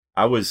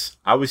I was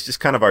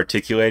just kind of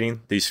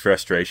articulating these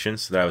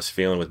frustrations that I was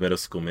feeling with middle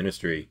school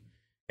ministry,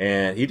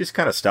 and he just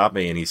kind of stopped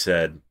me and he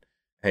said,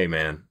 "Hey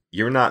man,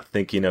 you're not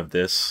thinking of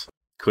this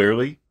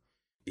clearly."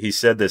 He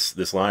said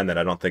this line that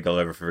I don't think I'll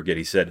ever forget.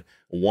 He said,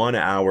 "1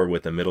 hour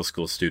with a middle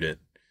school student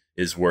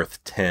is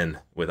worth 10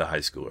 with a high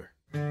schooler."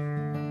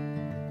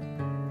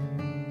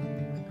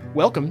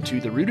 Welcome to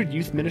the Rooted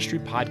Youth Ministry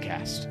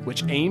podcast,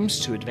 which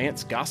aims to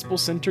advance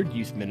gospel-centered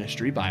youth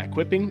ministry by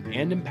equipping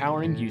and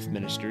empowering youth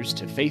ministers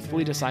to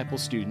faithfully disciple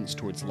students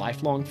towards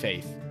lifelong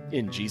faith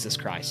in Jesus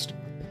Christ.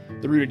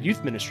 The Rooted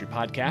Youth Ministry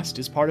podcast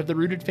is part of the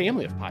Rooted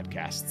family of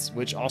podcasts,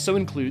 which also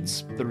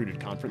includes the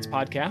Rooted Conference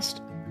podcast,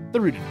 the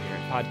Rooted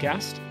Parent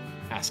podcast,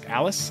 Ask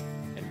Alice,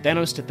 and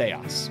Thanos to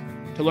Theos.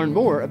 To learn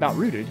more about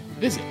Rooted,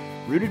 visit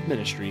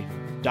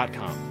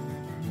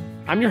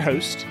rootedministry.com. I'm your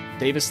host,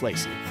 Davis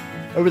Lacey.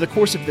 Over the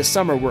course of this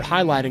summer, we're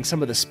highlighting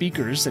some of the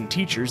speakers and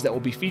teachers that will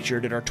be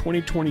featured at our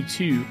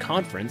 2022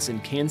 conference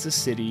in Kansas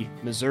City,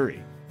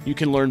 Missouri. You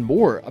can learn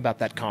more about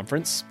that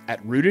conference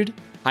at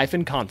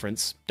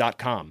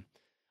rooted-conference.com.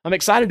 I'm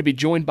excited to be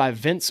joined by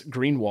Vince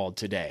Greenwald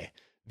today.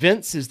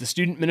 Vince is the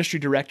student ministry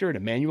director at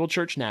Emmanuel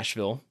Church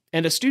Nashville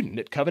and a student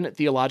at Covenant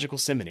Theological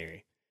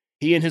Seminary.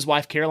 He and his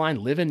wife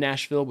Caroline live in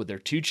Nashville with their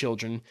 2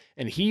 children,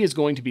 and he is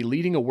going to be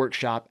leading a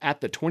workshop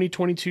at the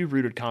 2022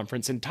 Rooted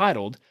Conference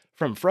entitled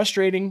From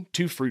Frustrating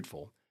to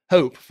Fruitful: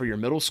 Hope for Your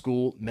Middle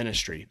School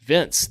Ministry.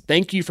 Vince,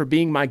 thank you for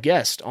being my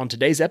guest on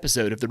today's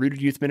episode of the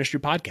Rooted Youth Ministry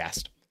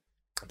podcast.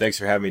 Thanks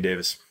for having me,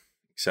 Davis.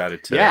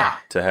 Excited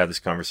to have this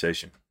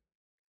conversation.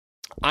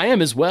 I am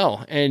as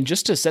well. And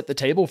just to set the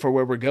table for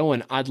where we're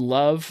going, I'd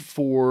love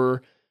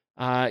for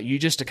you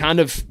just to kind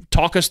of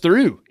talk us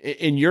through,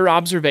 in your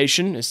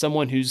observation as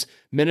someone who's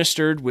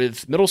ministered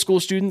with middle school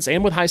students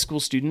and with high school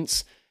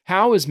students,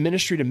 how is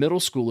ministry to middle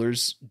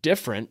schoolers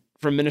different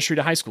from ministry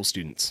to high school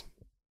students?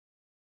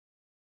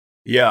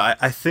 Yeah,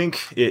 I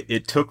think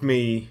it took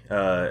me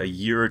a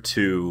year or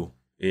two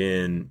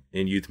in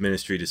youth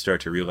ministry to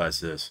start to realize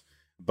this.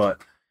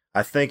 But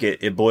I think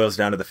it boils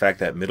down to the fact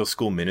that middle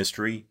school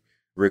ministry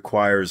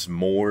requires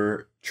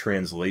more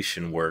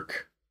translation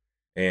work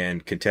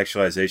and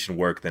contextualization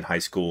work than high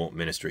school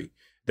ministry.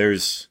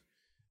 There's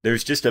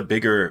just a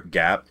bigger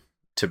gap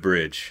to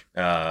bridge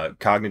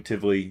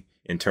cognitively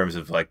in terms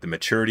of like the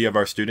maturity of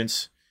our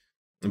students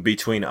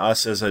between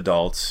us as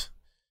adults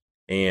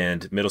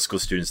and middle school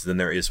students than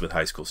there is with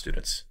high school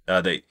students.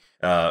 They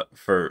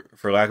for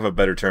lack of a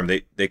better term,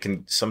 they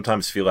can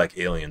sometimes feel like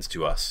aliens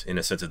to us in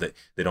a sense that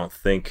they don't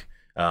think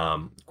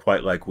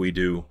quite like we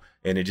do,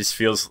 and it just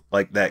feels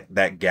like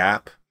that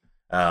gap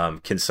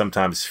can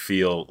sometimes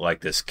feel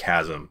like this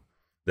chasm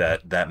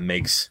that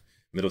makes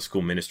middle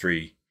school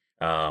ministry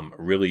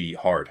really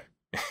hard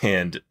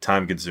and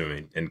time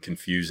consuming and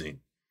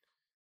confusing.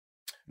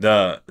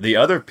 The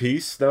other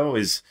piece though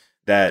is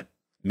that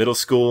middle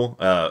school,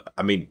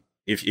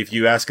 if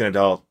you ask an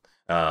adult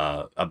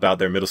about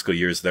their middle school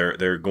years,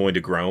 they're going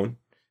to groan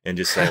and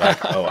just say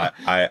like, "Oh,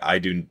 I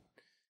do."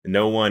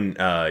 No one,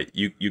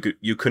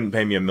 you couldn't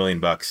pay me $1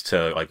 million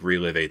to like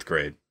relive 8th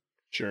grade.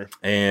 Sure.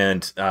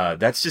 And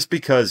that's just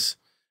because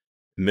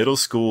middle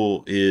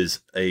school is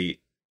a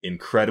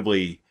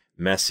incredibly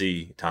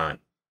messy time.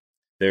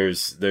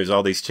 There's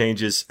all these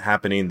changes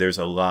happening. There's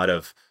a lot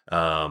of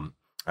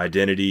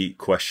identity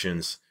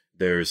questions.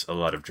 There's a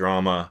lot of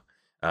drama.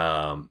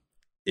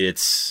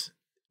 It's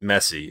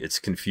messy. It's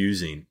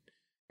confusing.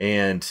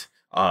 And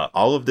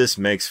all of this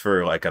makes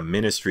for like a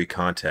ministry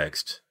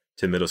context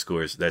to middle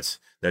schoolers that's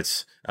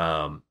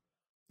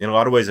in a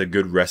lot of ways a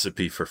good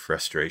recipe for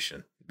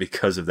frustration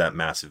because of that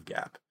massive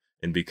gap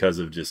and because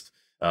of just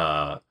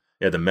the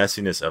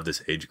messiness of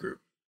this age group.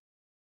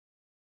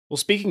 Well,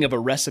 speaking of a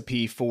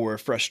recipe for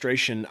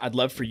frustration, I'd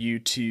love for you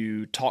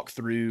to talk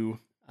through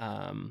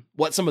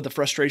what some of the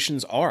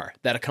frustrations are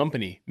that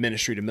accompany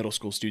ministry to middle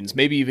school students.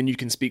 Maybe even you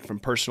can speak from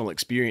personal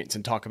experience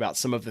and talk about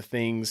some of the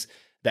things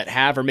that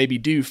have or maybe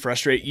do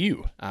frustrate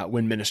you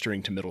when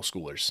ministering to middle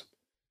schoolers.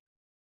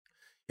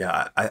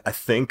 Yeah, I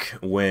think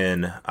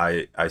when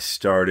I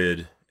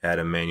started at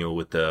Emmanuel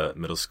with the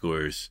middle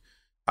schoolers,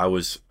 I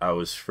was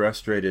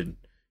frustrated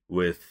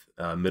with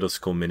middle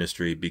school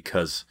ministry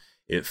because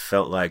it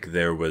felt like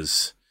there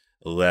was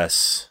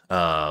less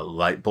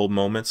light bulb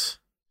moments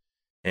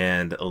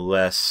and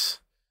less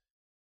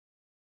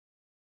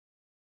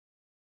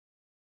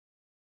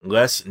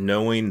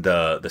knowing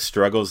the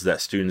struggles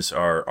that students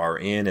are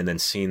in, and then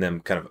seeing them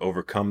kind of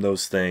overcome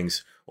those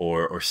things,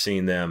 or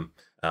seeing them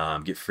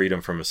get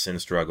freedom from a sin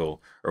struggle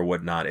or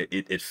whatnot.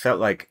 It felt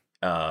like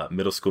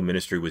middle school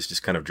ministry was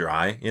just kind of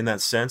dry in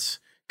that sense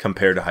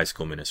compared to high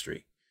school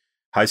ministry.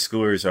 High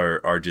schoolers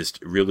are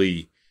just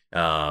really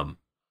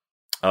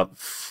up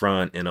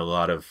front in a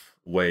lot of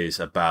ways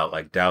about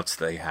like doubts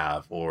they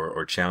have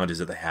or challenges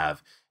that they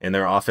have, and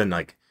they're often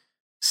like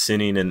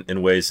sinning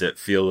in ways that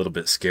feel a little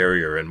bit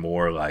scarier and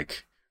more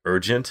like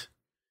urgent.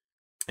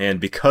 And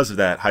because of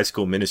that, high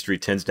school ministry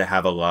tends to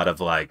have a lot of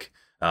like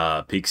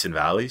peaks and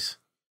valleys.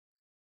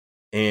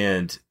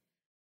 And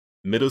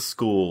middle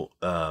school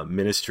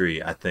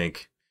ministry, I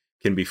think,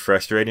 can be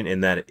frustrating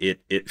in that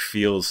it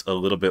feels a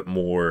little bit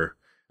more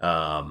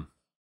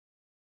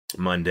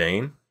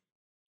mundane,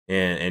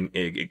 and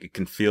it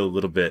can feel a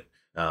little bit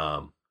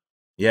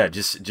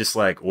just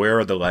like, where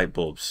are the light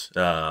bulbs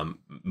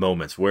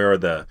moments? Where are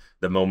the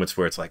moments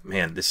where it's like,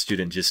 man, this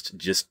student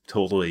just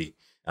totally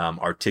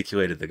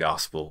articulated the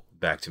gospel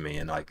back to me,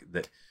 and like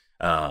the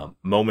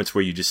moments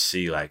where you just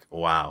see like,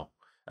 wow,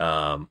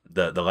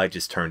 the light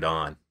just turned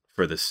on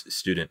for this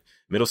student.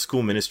 Middle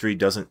school ministry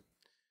doesn't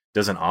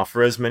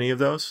offer as many of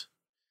those,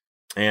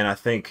 and I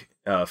think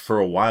for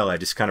a while I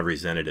just kind of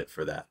resented it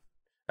for that,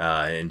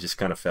 and just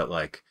kind of felt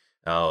like,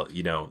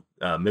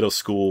 middle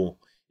school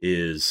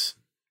is.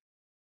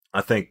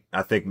 I think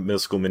middle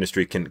school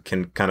ministry can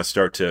kind of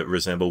start to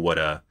resemble what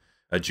a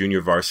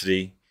junior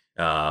varsity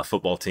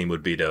football team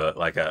would be to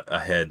like a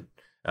head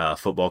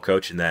football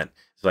coach, and that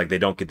it's like they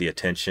don't get the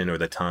attention or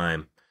the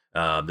time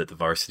that the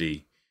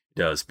varsity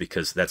does,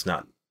 because that's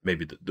not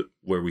maybe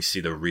where we see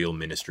the real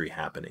ministry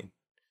happening.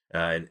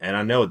 And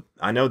I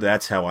know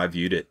that's how I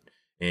viewed it,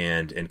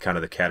 and kind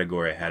of the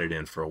category I had it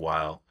in for a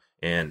while.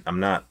 And I'm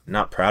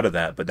not proud of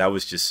that, but that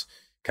was just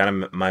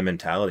kind of my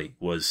mentality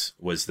was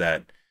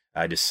that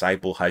I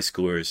disciple high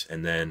schoolers,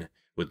 and then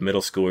with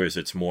middle schoolers,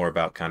 it's more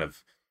about kind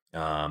of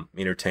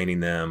entertaining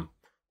them,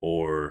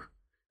 or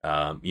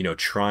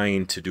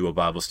trying to do a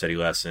Bible study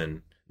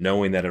lesson,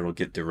 knowing that it'll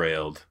get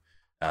derailed,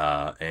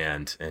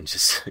 and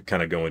just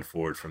kind of going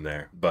forward from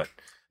there. But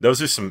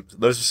those are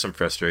some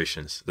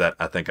frustrations that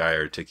I think I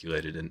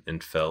articulated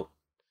and felt.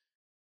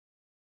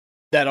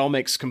 That all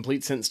makes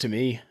complete sense to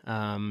me.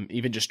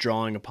 Even just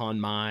drawing upon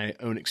my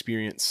own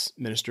experience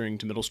ministering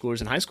to middle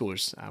schoolers and high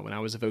schoolers when I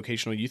was a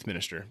vocational youth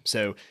minister.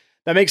 So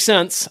that makes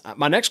sense.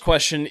 My next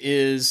question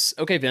is,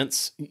 okay,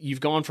 Vince, you've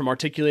gone from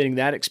articulating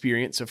that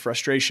experience of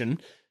frustration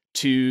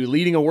to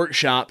leading a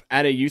workshop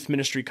at a youth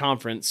ministry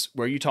conference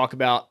where you talk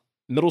about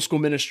middle school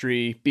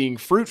ministry being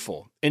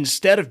fruitful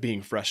instead of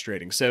being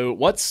frustrating. So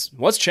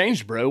what's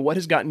changed, bro? What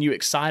has gotten you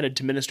excited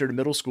to minister to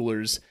middle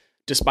schoolers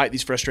despite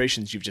these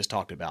frustrations you've just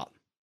talked about?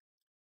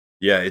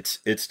 Yeah,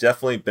 it's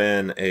definitely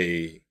been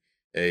a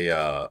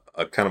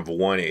kind of a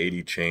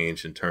 180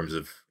 change in terms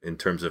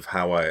of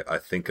how I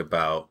think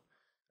about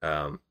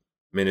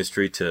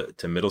ministry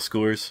to middle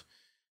schoolers.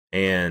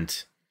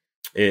 And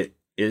it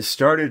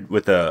started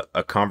with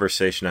a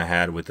conversation I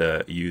had with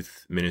a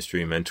youth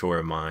ministry mentor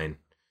of mine,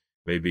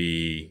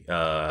 maybe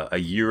a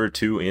year or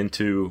two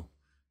into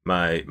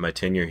my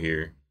tenure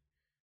here.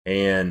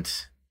 And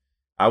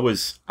I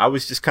was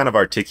just kind of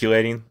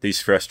articulating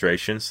these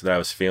frustrations that I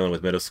was feeling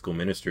with middle school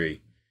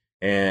ministry,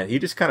 and he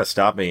just kind of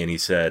stopped me and he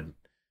said,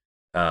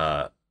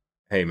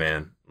 "Hey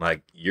man,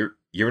 like you're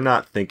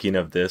not thinking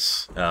of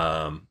this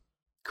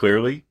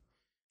clearly."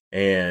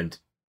 And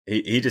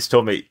he just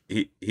told me,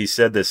 he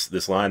said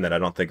this line that I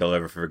don't think I'll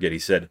ever forget. He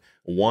said,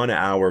 1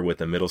 hour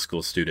with a middle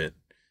school student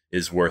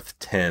is worth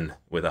 10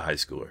 with a high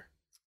schooler.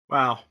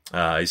 Wow.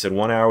 He said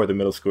 1 hour with a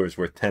middle schooler is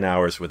worth 10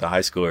 hours with a high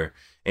schooler.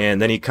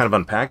 And then he kind of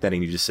unpacked that,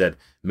 and he just said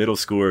middle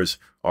schoolers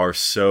are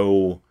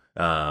so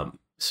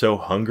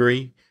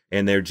hungry,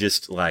 and they're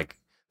just like,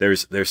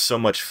 there's so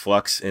much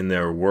flux in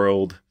their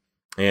world,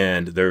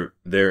 and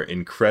they're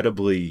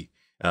incredibly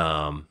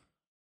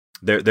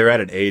they're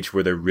at an age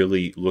where they're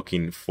really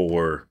looking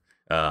for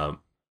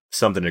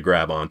something to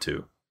grab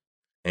onto.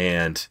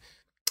 And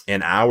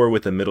an hour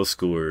with a middle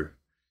schooler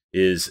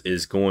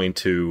is going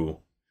to,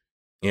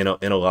 in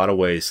a lot of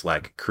ways,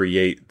 like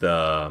create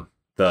the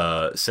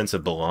sense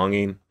of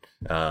belonging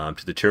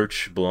to the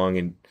church,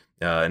 belonging.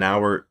 An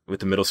hour with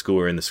the middle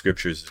schooler in the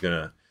scriptures is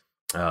going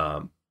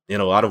to,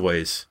 in a lot of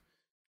ways,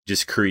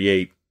 just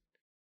create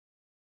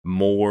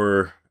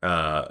more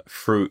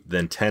fruit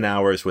than 10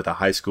 hours with a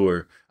high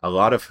schooler, a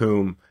lot of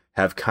whom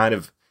have kind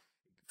of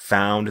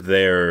found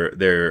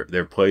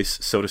their place,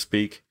 so to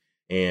speak,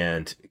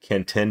 and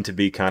can tend to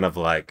be kind of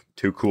like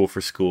too cool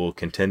for school,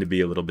 can tend to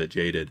be a little bit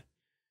jaded.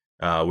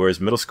 Whereas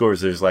middle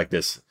schoolers, there's like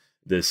this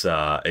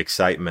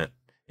excitement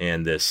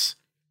and this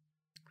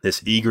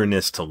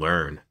eagerness to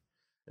learn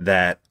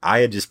that I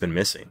had just been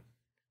missing.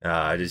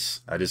 I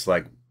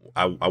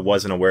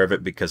wasn't aware of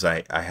it because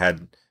I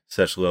had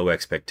such low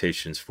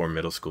expectations for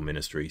middle school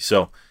ministry.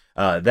 So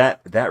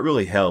that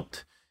really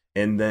helped.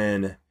 And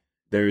then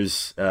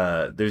there's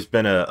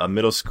been a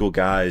middle school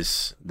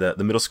guys, the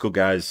middle school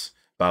guys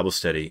Bible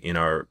study in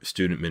our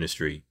student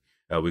ministry.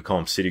 We call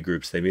them city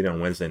groups. They meet on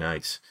Wednesday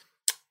nights.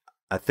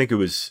 I think it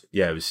was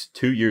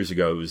 2 years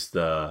ago. It was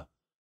the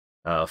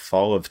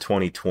fall of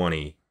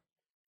 2020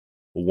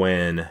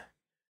 when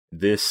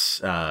this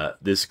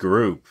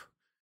group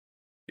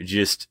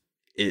just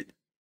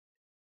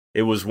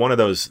it was one of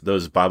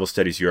those Bible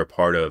studies you're a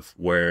part of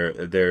where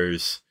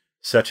there's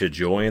such a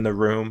joy in the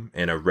room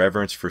and a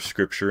reverence for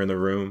Scripture in the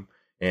room,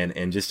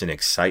 and just an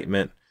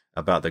excitement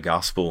about the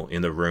gospel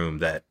in the room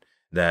that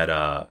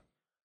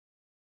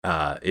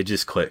it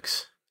just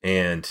clicks.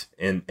 And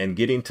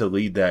getting to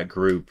lead that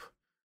group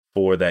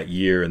for that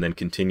year, and then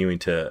continuing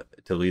to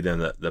lead them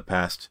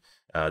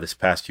this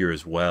past year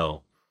as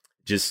well,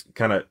 just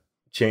kind of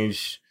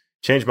changed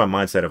changed my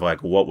mindset of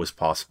like what was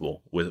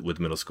possible with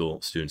middle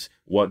school students,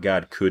 what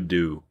God could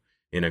do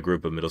in a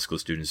group of middle school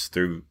students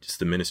through just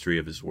the ministry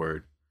of His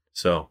Word.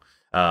 So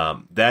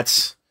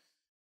that's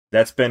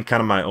been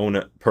kind of my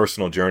own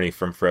personal journey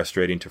from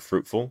frustrating to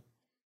fruitful.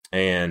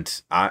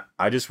 And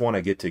I just want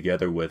to get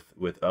together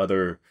with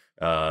other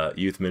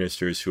youth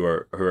ministers who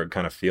are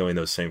kind of feeling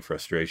those same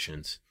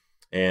frustrations,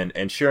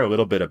 and share a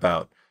little bit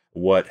about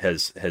what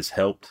has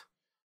helped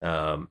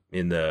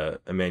in the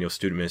Emmanuel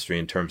Student Ministry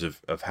in terms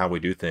of how we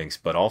do things,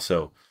 but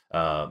also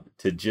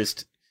to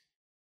just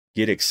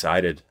get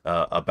excited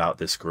about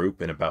this group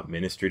and about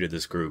ministry to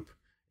this group.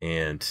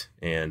 And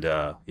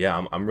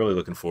yeah, I'm really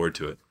looking forward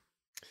to it.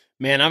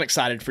 Man, I'm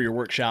excited for your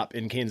workshop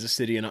in Kansas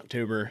City in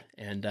October,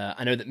 and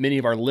I know that many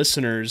of our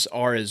listeners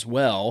are as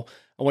well.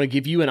 I want to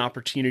give you an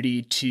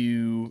opportunity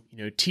to,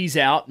 tease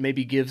out,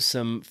 maybe give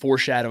some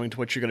foreshadowing to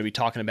what you're going to be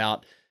talking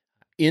about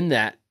in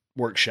that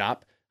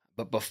workshop.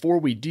 But before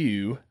we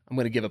do, I'm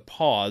going to give a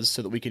pause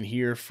so that we can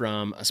hear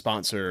from a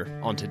sponsor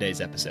on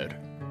today's episode.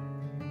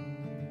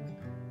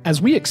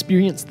 As we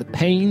experience the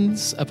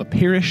pains of a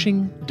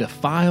perishing,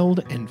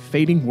 defiled, and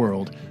fading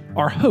world,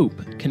 our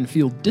hope can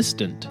feel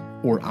distant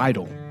or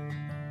idle.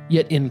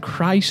 Yet in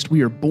Christ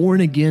we are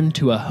born again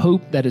to a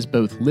hope that is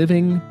both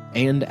living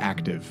and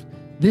active.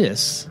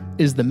 This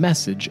is the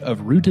message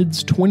of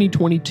Rooted's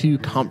 2022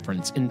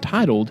 conference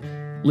entitled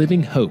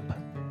Living Hope,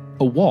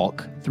 a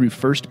walk through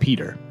 1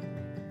 Peter.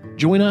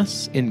 Join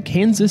us in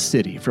Kansas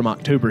City from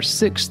October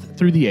 6th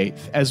through the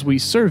 8th as we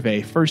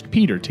survey 1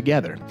 Peter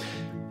together.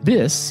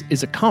 This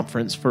is a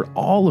conference for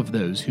all of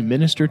those who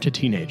minister to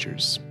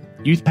teenagers,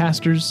 youth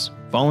pastors,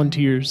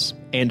 volunteers,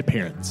 and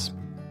parents.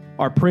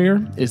 Our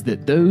prayer is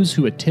that those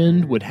who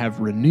attend would have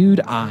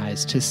renewed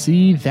eyes to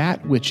see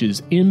that which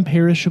is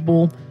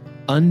imperishable,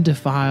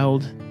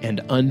 undefiled,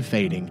 and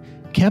unfading,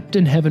 kept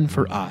in heaven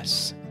for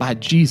us by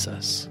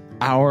Jesus,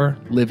 our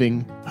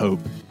living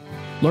hope.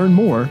 Learn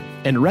more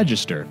and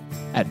register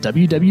at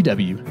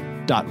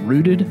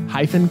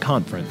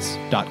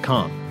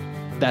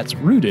www.rooted-conference.com. That's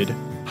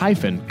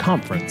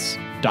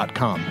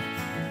rooted-conference.com.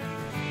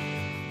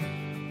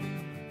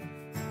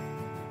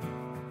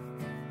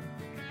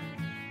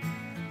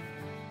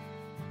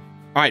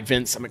 All right,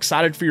 Vince, I'm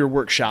excited for your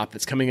workshop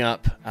that's coming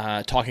up,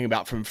 talking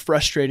about from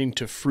frustrating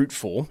to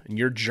fruitful and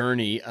your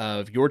journey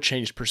of your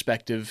changed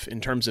perspective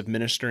in terms of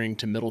ministering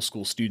to middle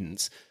school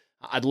students.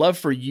 I'd love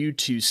for you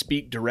to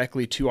speak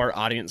directly to our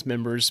audience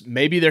members.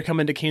 Maybe they're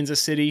coming to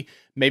Kansas City.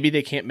 Maybe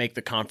they can't make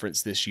the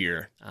conference this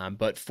year.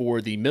 But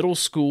for the middle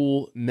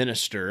school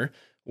minister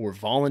or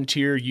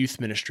volunteer youth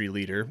ministry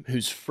leader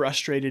who's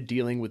frustrated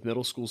dealing with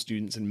middle school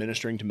students and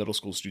ministering to middle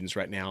school students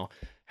right now,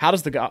 how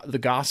does the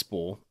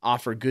gospel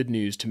offer good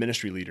news to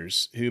ministry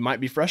leaders who might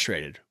be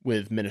frustrated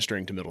with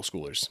ministering to middle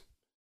schoolers?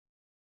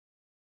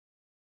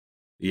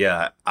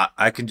 Yeah,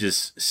 I can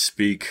just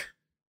speak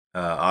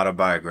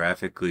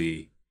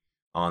autobiographically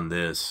on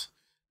this.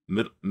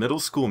 Middle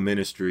school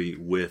ministry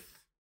with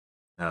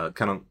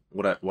kind of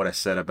what I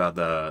said about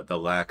the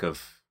lack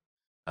of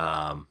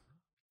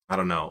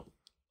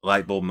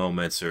light bulb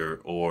moments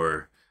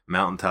or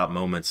mountaintop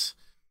moments.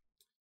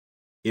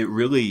 It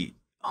really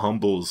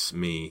humbles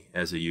me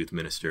as a youth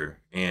minister,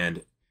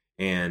 and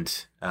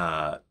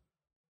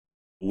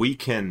we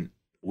can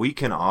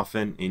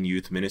often in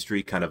youth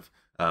ministry kind of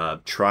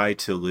try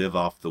to live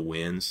off the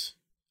winds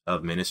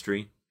of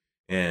ministry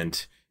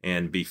and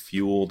be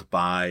fueled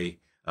by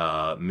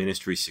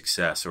ministry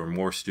success or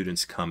more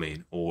students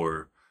coming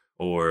or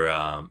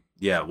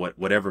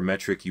whatever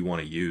metric you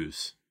want to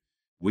use.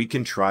 We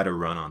can try to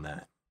run on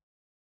that.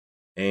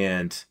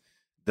 And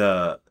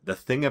the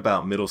thing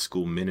about middle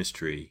school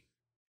ministry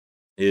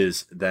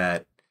is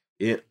that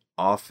it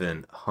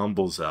often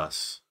humbles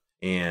us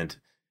and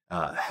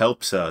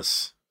helps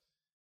us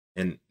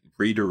and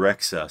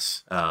redirects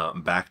us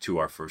back to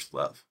our first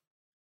love,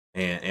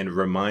 and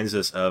reminds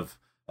us of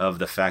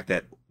the fact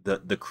that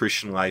the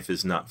Christian life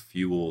is not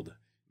fueled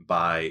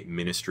by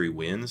ministry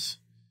wins.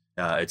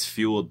 It's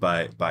fueled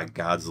by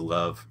God's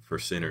love for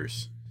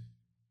sinners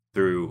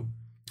through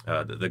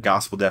the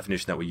gospel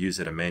definition that we use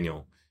at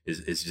Emmanuel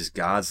is just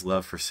God's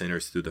love for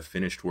sinners through the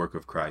finished work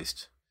of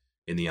Christ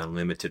in the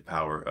unlimited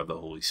power of the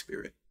Holy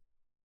Spirit.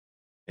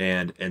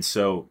 And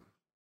so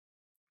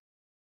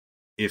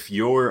if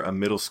you're a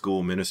middle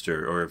school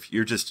minister, or if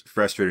you're just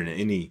frustrated in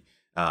any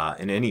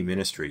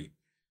ministry,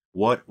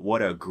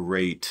 what a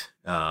great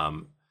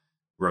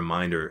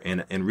reminder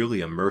and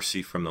really a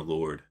mercy from the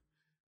Lord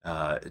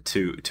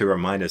to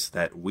remind us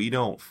that we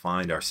don't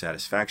find our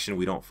satisfaction,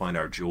 we don't find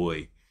our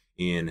joy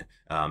in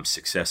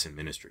success in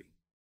ministry.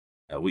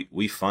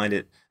 We find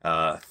it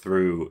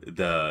through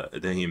the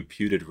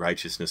imputed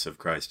righteousness of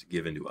Christ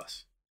given to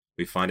us.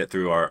 We find it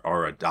through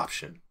our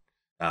adoption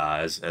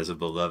as a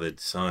beloved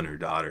son or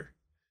daughter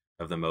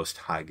of the Most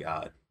High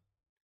God.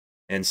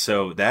 And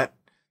so that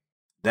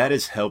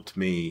has helped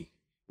me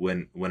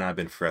when I've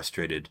been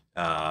frustrated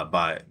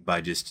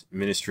by just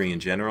ministry in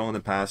general in the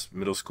past,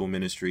 middle school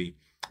ministry,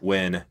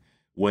 when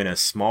a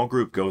small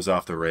group goes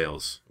off the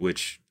rails,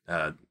 which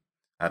I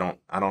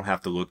don't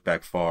have to look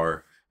back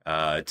far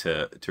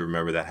to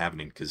remember that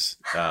happening, because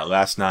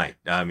last night,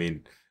 I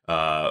mean,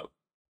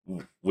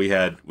 we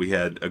had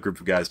a group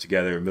of guys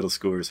together, middle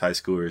schoolers, high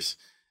schoolers,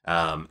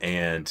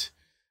 and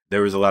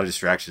there was a lot of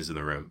distractions in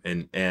the room,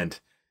 and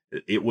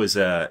it was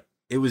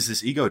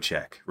this ego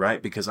check,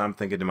 right? Because I'm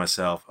thinking to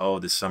myself, oh,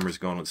 this summer's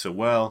going so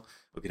well.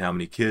 Look at how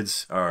many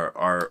kids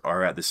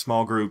are at this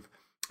small group,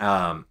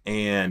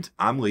 and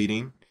I'm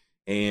leading,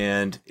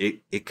 and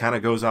it kind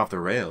of goes off the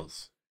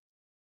rails.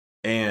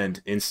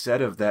 And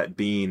instead of that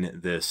being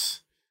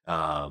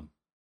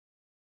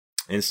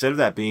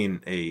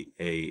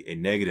a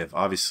negative,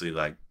 obviously,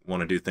 like,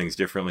 want to do things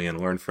differently and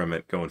learn from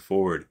it going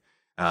forward.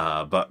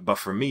 But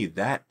for me,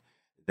 that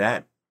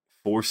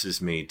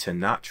forces me to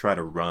not try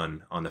to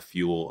run on the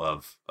fuel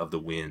of the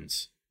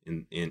winds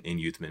in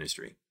youth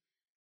ministry.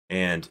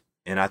 And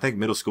I think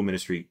middle school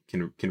ministry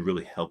can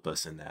really help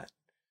us in that,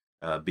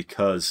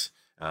 because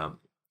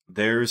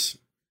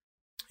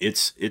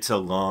it's a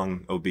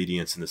long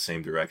obedience in the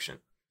same direction.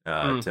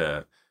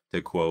 To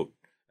quote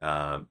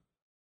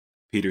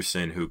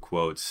Peterson, who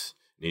quotes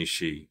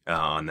Nishi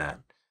on that.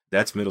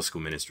 That's middle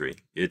school ministry.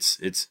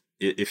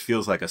 It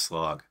feels like a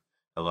slog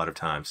a lot of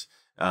times,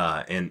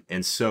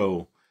 and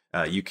so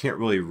you can't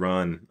really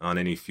run on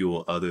any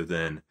fuel other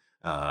than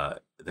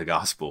the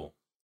gospel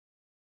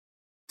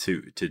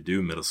to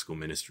do middle school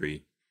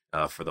ministry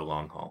for the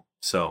long haul.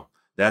 So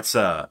that's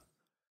what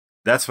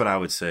I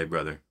would say,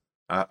 brother.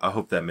 I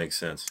hope that makes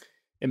sense.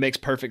 It makes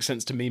perfect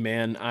sense to me,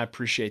 man. I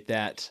appreciate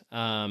that.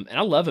 And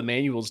I love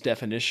Emmanuel's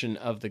definition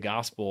of the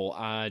gospel.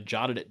 I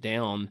jotted it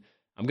down.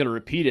 I'm going to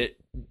repeat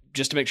it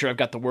just to make sure I've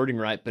got the wording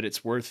right, but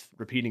it's worth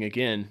repeating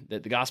again,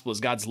 that the gospel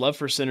is God's love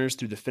for sinners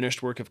through the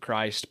finished work of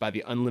Christ by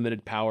the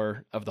unlimited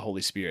power of the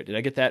Holy Spirit. Did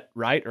I get that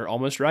right, or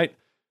almost right?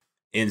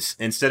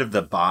 Instead of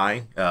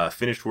the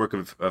finished work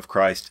of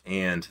Christ,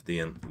 and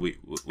we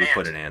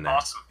put an and there,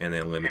 awesome. And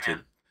the unlimited.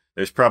 And.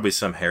 There's probably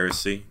some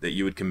heresy that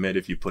you would commit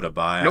if you put a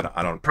by. Nope.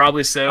 I don't.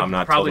 Probably so. I'm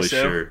not totally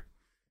sure.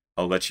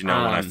 I'll let you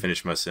know when I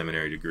finish my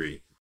seminary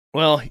degree.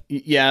 Well,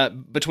 yeah,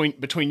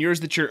 between yours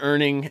that you're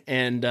earning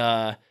and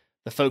the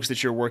folks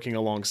that you're working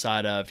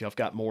alongside of, y'all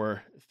got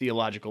more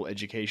theological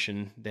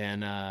education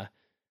than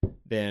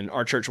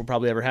our church will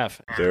probably ever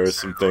have. There are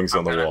some things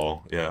on the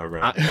wall. Yeah,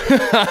 right.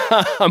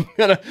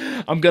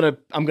 I'm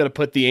gonna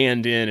put the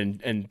and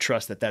in and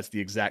trust that that's the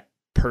exact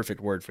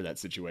perfect word for that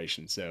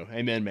situation. So,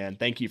 amen, man.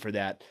 Thank you for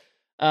that.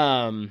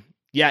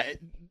 Yeah,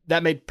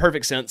 that made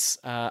perfect sense.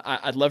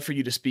 I'd love for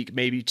you to speak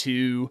maybe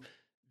to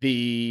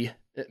the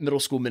middle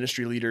school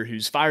ministry leader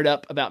who's fired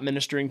up about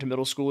ministering to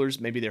middle schoolers.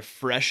 Maybe they're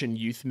fresh in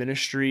youth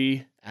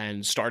ministry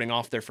and starting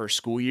off their first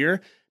school year.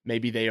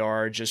 Maybe they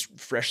are just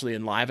freshly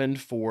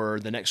enlivened for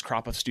the next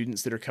crop of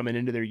students that are coming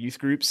into their youth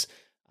groups,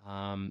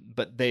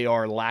 but they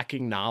are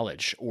lacking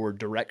knowledge or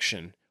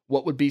direction.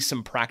 What would be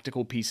some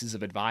practical pieces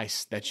of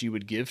advice that you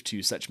would give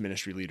to such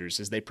ministry leaders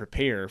as they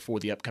prepare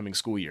for the upcoming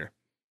school year?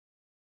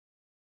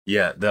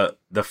 Yeah,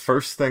 the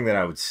first thing that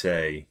I would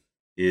say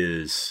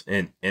is,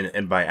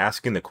 and by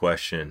asking the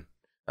question,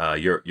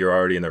 you're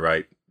already in the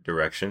right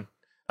direction,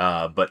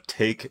 but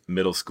take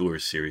middle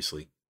schoolers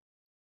seriously.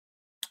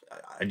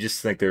 I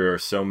just think there are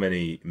so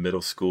many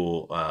middle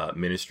school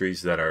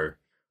ministries that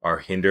are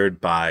hindered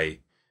by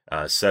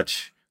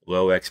such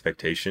low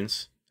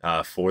expectations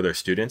for their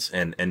students,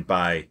 and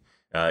by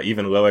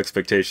even low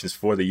expectations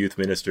for the youth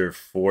minister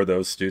for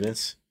those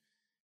students.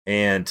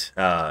 And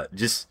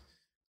just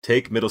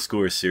take middle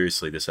schoolers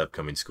seriously this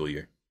upcoming school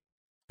year.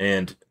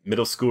 And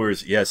middle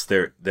schoolers, yes,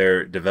 they're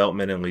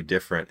developmentally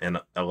different, and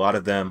a lot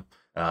of them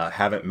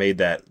haven't made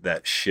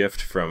that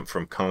shift from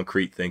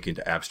concrete thinking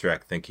to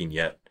abstract thinking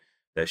yet.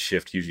 That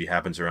shift usually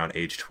happens around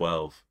age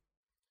 12.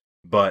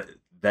 But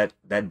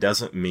that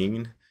doesn't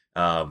mean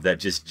that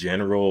just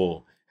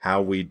general how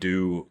we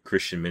do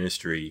Christian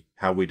ministry,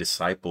 how we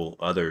disciple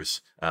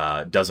others,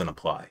 doesn't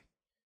apply.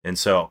 And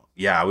so,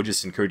 yeah, I would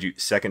just encourage you,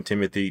 2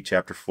 Timothy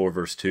chapter 4,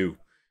 verse 2,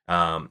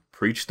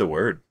 preach the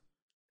word,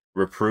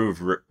 reprove,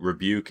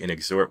 rebuke, and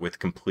exhort with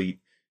complete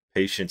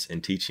patience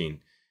and teaching.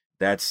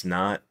 That's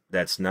not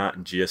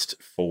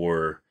just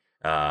for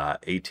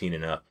 18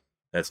 and up.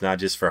 That's not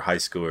just for high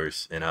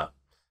schoolers and up.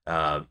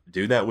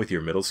 Do that with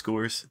your middle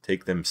schoolers.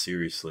 Take them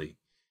seriously,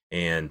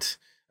 and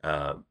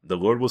the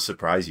Lord will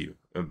surprise you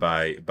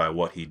by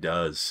what He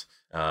does,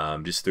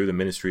 just through the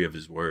ministry of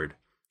His Word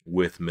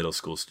with middle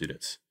school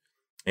students.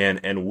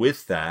 And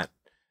with that,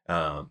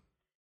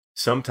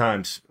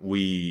 sometimes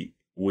we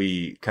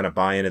kind of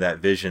buy into that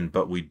vision,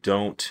 but we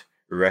don't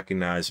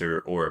recognize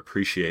or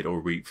appreciate, or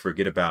we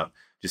forget about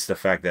just the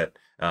fact that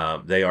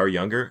they are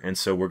younger, and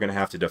so we're going to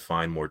have to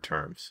define more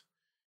terms.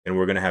 And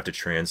we're going to have to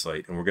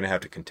translate, and we're going to have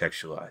to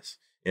contextualize.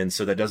 And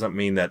so that doesn't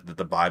mean that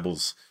the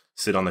Bibles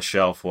sit on the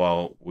shelf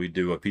while we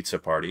do a pizza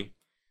party.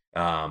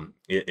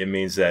 It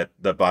means that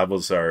the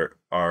Bibles are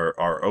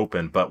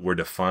open, but we're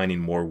defining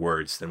more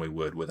words than we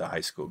would with a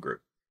high school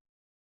group.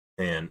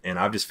 And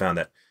I've just found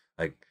that,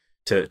 like,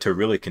 to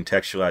really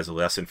contextualize a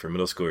lesson for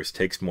middle schoolers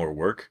takes more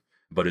work,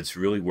 but it's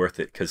really worth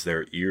it because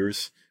their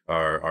ears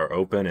are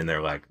open, and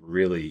they're like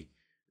really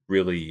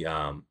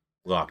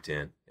locked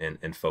in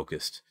and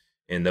focused.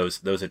 And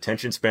those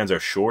attention spans are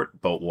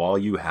short, but while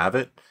you have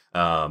it,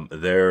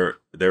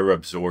 they're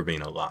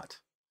absorbing a lot.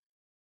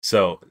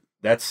 So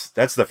that's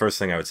the first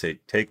thing I would say.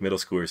 Take middle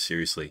schoolers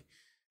seriously.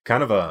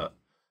 Kind of a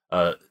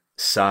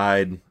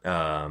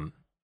sidebar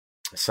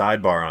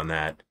on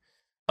that.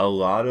 A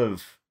lot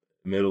of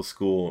middle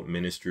school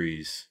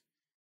ministries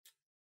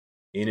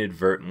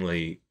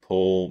inadvertently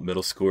pull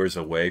middle schoolers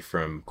away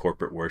from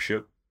corporate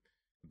worship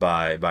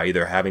by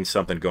either having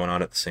something going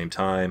on at the same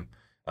time,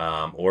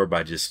 or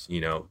by just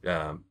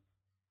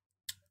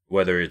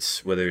whether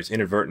it's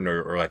inadvertent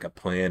or like a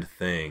planned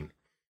thing.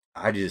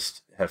 I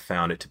just have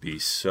found it to be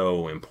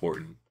so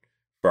important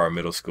for our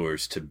middle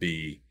schoolers to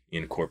be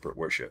in corporate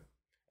worship,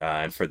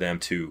 and for them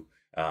to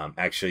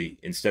actually,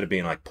 instead of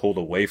being like pulled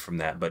away from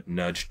that, but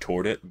nudged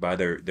toward it by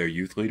their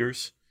youth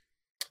leaders.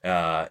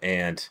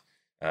 And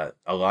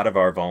a lot of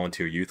our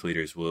volunteer youth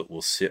leaders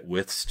will sit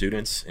with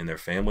students and their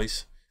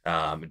families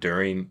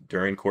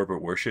during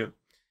corporate worship,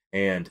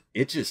 and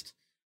it just,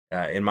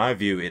 in my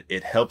view,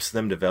 it helps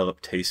them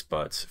develop taste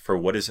buds for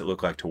what does it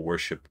look like to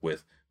worship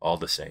with all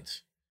the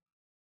saints.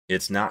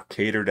 It's not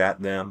catered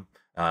at them,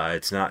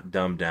 it's not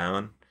dumbed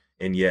down,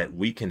 and yet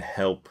we can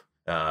help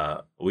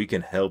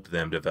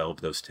them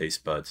develop those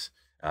taste buds.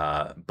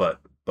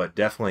 But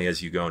definitely,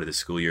 as you go into the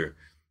school year,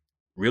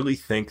 really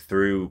think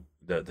through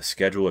the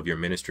schedule of your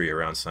ministry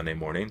around Sunday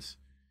mornings.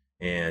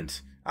 And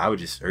I would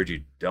just urge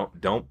you,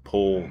 don't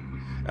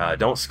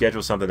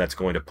schedule something that's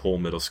going to pull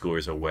middle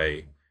schoolers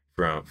away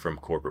from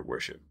corporate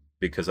worship,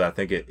 because I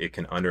think it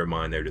can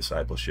undermine their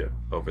discipleship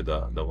over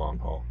the long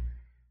haul.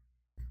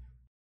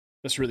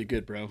 That's really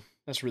good, bro.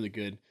 That's really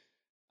good.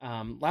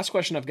 Last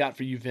question I've got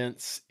for you,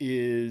 Vince,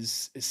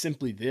 is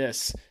simply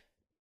this.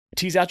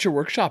 Tease out your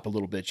workshop a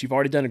little bit. You've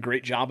already done a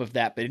great job of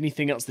that, but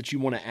anything else that you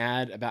want to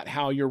add about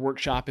how your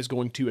workshop is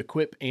going to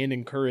equip and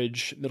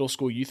encourage middle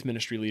school youth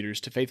ministry leaders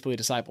to faithfully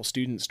disciple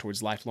students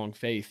towards lifelong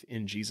faith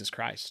in Jesus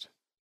Christ?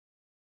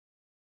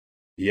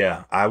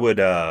 Yeah, I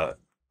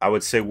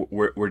would say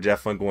we're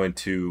definitely going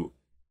to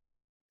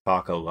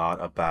talk a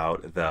lot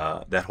about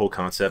that whole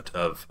concept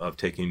of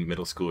taking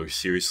middle schoolers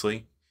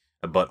seriously,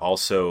 but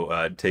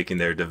also taking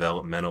their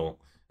developmental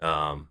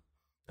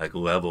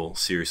level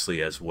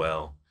seriously as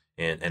well,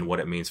 and what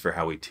it means for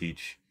how we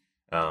teach.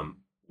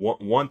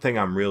 One thing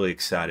I'm really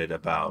excited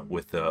about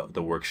with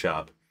the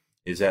workshop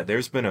is that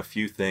there's been a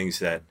few things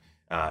that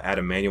at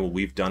Emmanuel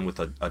we've done with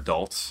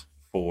adults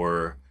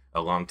for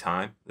a long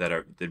time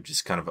they're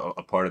just kind of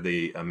a part of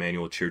the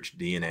Emmanuel Church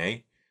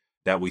DNA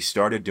that we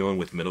started doing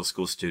with middle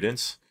school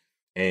students,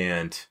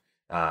 and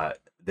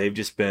they've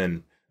just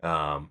been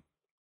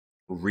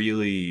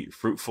really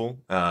fruitful,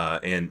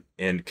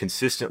 and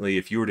consistently,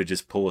 if you were to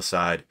just pull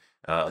aside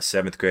a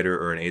seventh grader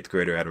or an eighth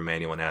grader at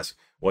Emmanuel and ask,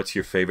 what's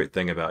your favorite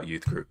thing about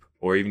youth group,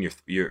 or even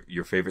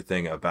your favorite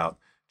thing about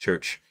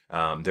church,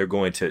 they're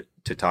going to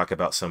talk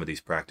about some of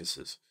these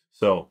practices.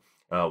 So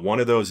one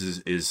of those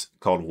is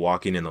called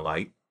walking in the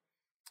light.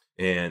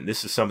 And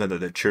this is something that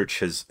the church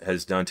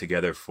has done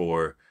together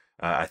for,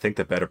 I think,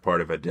 the better part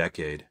of a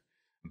decade.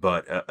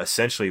 But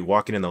essentially,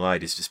 walking in the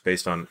light is just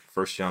based on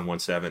 1 John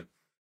 1:7,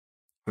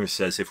 where it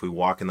says, if we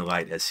walk in the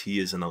light as he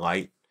is in the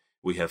light,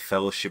 we have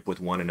fellowship with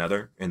one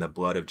another, and the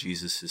blood of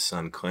Jesus, his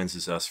son,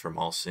 cleanses us from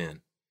all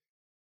sin.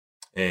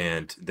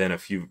 And then a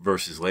few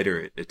verses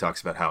later, it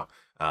talks about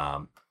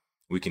how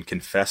we can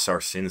confess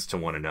our sins to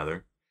one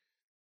another.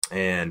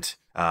 And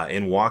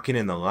in walking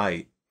in the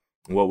light,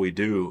 what we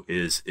do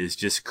is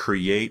just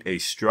create a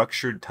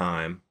structured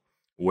time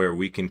where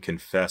we can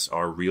confess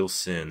our real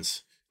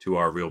sins to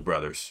our real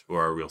brothers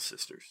or our real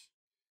sisters.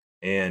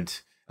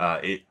 And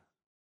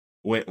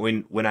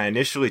when I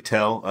initially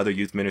tell other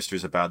youth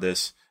ministers about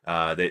this,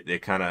 they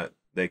kind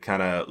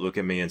of look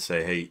at me and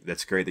say, "Hey,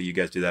 that's great that you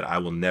guys do that. I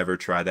will never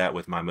try that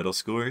with my middle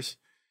schoolers."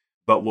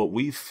 But what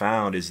we've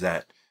found is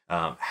that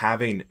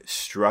having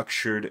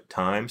structured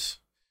times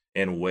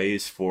and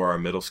ways for our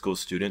middle school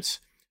students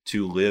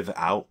to live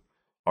out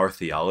our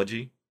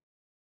theology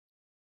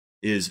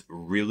is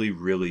really,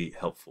 really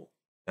helpful.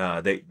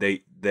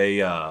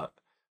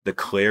 The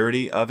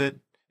clarity of it,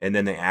 and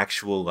then the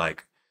actual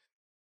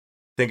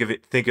think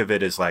of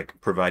it as like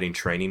providing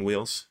training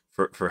wheels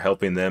for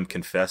helping them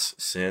confess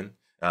sin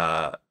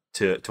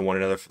to one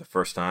another for the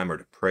first time, or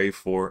to pray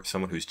for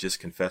someone who's just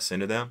confessed sin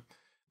to them.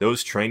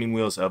 Those training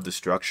wheels of the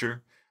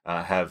structure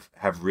have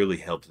really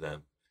helped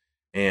them,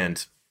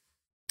 and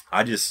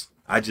I just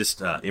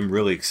am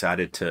really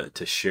excited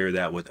to share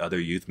that with other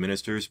youth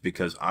ministers,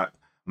 because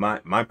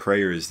my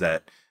prayer is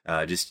that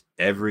just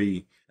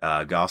every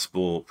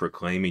gospel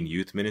proclaiming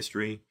youth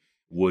ministry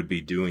would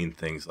be doing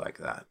things like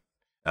that,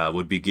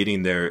 would be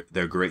getting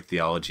their great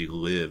theology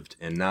lived,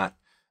 and not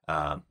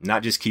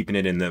just keeping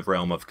it in the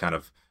realm of kind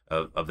of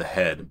the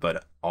head,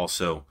 but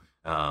also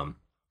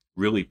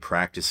really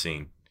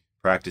practicing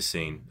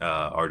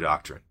our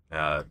doctrine,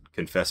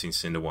 confessing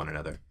sin to one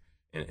another,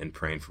 and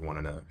praying for one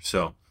another.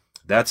 So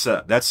that's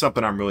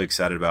something I'm really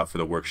excited about for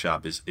the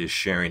workshop, is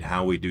sharing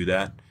how we do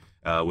that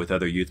with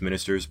other youth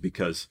ministers,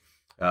 because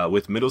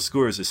with middle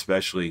schoolers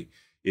especially,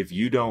 if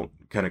you don't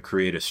kind of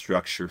create a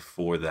structure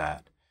for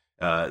that,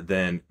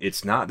 then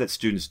it's not that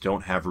students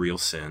don't have real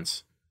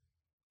sins,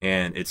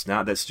 and it's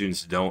not that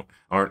students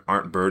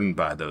aren't burdened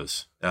by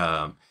those.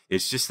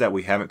 It's just that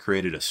we haven't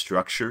created a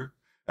structure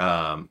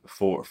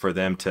for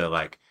them to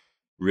like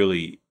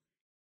really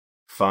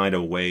find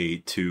a way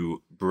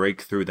to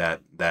break through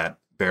that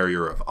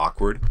barrier of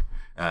awkward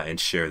and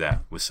share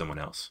that with someone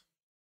else.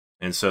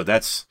 And so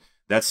that's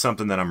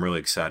something that I'm really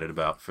excited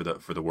about for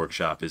the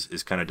workshop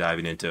is kind of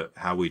diving into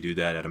how we do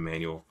that at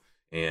Emmanuel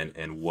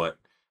and what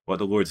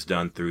the Lord's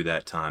done through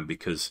that time,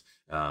 because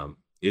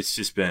it's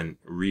just been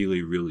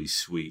really, really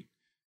sweet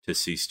to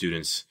see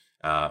students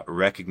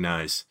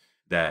recognize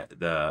that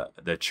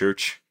the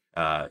church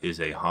is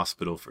a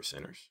hospital for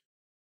sinners,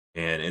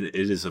 and it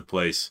is a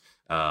place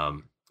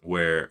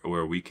where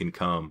we can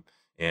come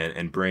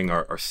and bring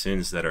our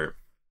sins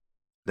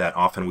that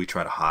often we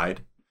try to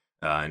hide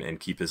and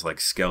keep as like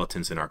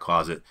skeletons in our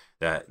closet,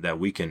 that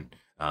we can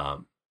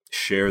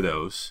share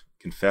those,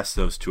 confess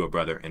those to a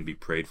brother, and be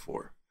prayed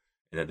for.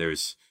 And that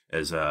there's,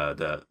 as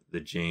the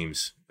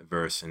James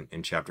verse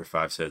in chapter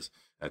 5 says,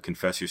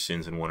 confess your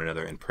sins in one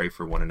another and pray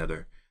for one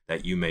another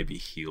that you may be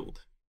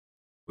healed.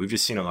 We've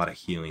just seen a lot of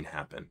healing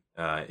happen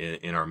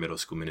in our middle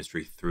school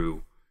ministry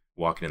through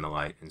walking in the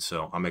light. And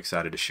so I'm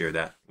excited to share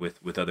that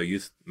with other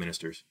youth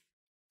ministers.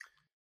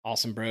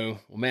 Awesome, bro.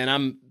 Well, man,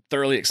 I'm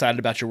thoroughly excited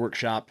about your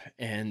workshop,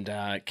 and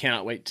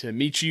cannot wait to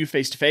meet you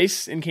face to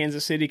face in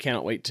Kansas City.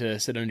 Cannot wait to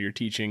sit under your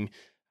teaching.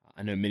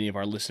 I know many of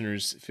our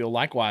listeners feel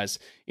likewise.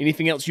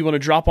 Anything else you want to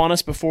drop on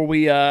us before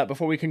we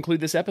conclude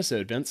this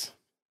episode, Vince?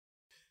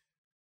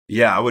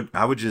 Yeah,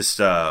 I would just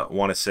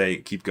want to say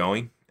keep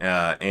going,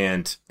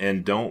 and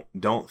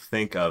don't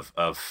think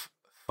of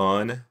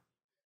fun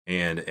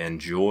and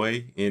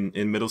joy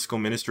in middle school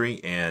ministry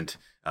and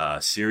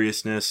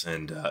seriousness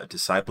and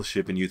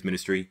discipleship in youth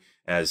ministry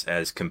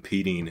as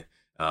competing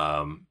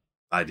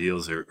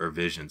ideals or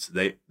visions.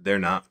 They're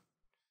not.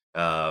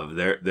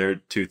 They're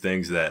two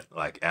things that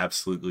like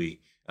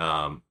absolutely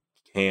can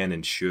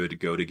and should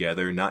go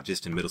together, not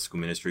just in middle school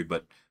ministry,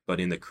 but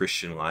in the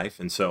Christian life.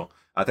 And so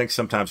I think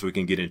sometimes we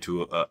can get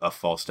into a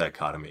false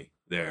dichotomy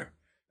there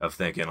of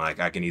thinking like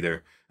I can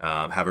either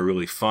have a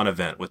really fun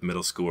event with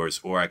middle schoolers,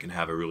 or I can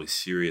have a really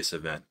serious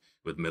event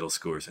with middle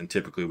schoolers. And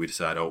typically we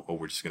decide, oh,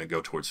 we're just going to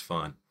go towards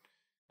fun.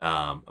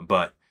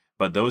 But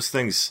those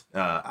things,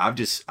 I've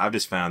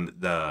just found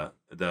the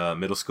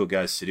middle school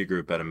guys city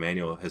group at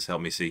Emmanuel has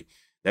helped me see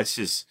that's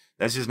just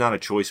not a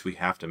choice we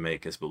have to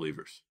make as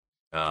believers,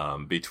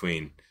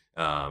 between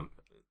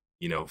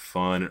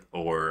fun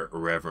or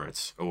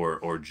reverence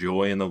or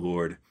joy in the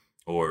Lord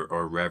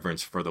or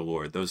reverence for the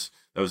Lord. Those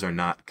are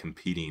not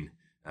competing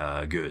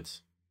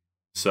goods.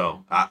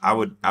 So I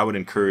would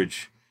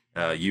encourage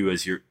you,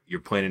 as you're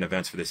planning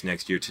events for this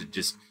next year, to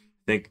just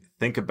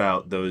think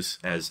about those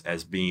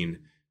as being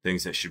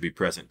things that should be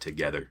present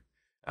together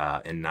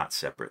and not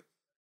separate.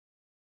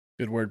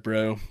 Good word,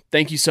 bro.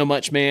 Thank you so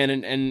much, man.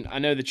 And I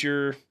know that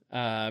you're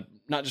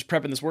not just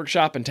prepping this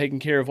workshop and taking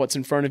care of what's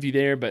in front of you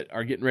there, but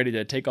are getting ready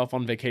to take off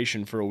on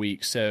vacation for a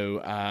week.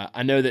 So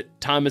I know that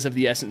time is of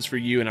the essence for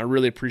you, and I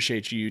really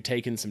appreciate you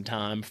taking some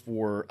time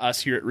for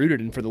us here at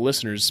Rooted and for the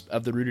listeners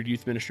of the Rooted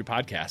Youth Ministry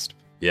podcast.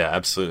 Yeah,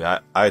 absolutely.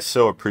 I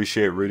so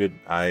appreciate Rooted.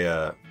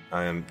 I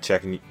am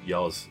checking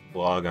y'all's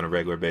blog on a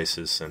regular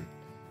basis and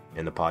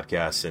the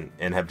podcast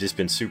and have just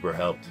been super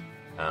helped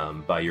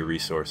by your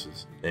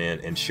resources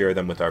and share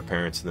them with our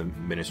parents in the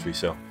ministry.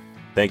 So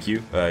thank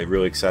you.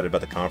 Really excited about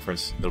the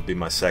conference. It'll be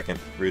my second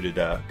Rooted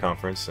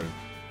conference, and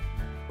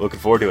looking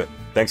forward to it.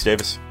 Thanks,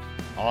 Davis.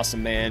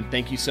 Awesome, man.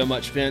 Thank you so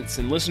much, Vince.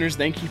 And listeners,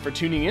 thank you for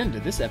tuning in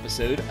to this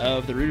episode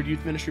of the Rooted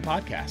Youth Ministry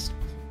podcast.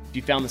 If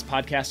you found this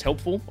podcast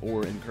helpful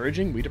or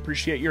encouraging, we'd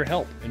appreciate your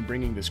help in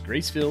bringing this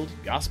grace-filled,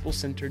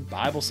 gospel-centered,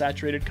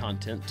 Bible-saturated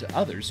content to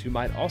others who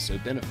might also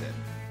benefit.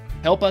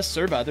 Help us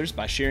serve others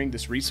by sharing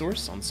this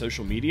resource on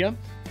social media,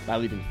 by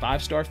leaving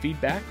 5-star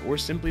feedback, or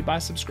simply by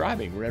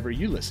subscribing wherever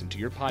you listen to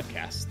your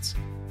podcasts.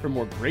 For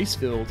more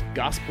grace-filled,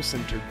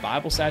 gospel-centered,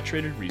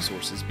 Bible-saturated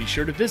resources, be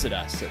sure to visit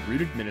us at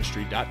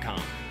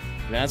rootedministry.com.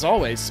 And as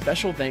always,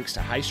 special thanks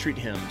to High Street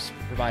Hymns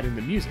for providing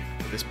the music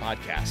for this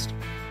podcast.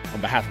 On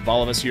behalf of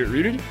all of us here at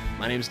Rooted,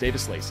 my name is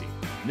Davis Lacey,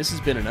 and this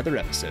has been another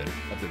episode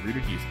of the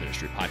Rooted Youth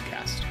Ministry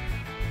podcast.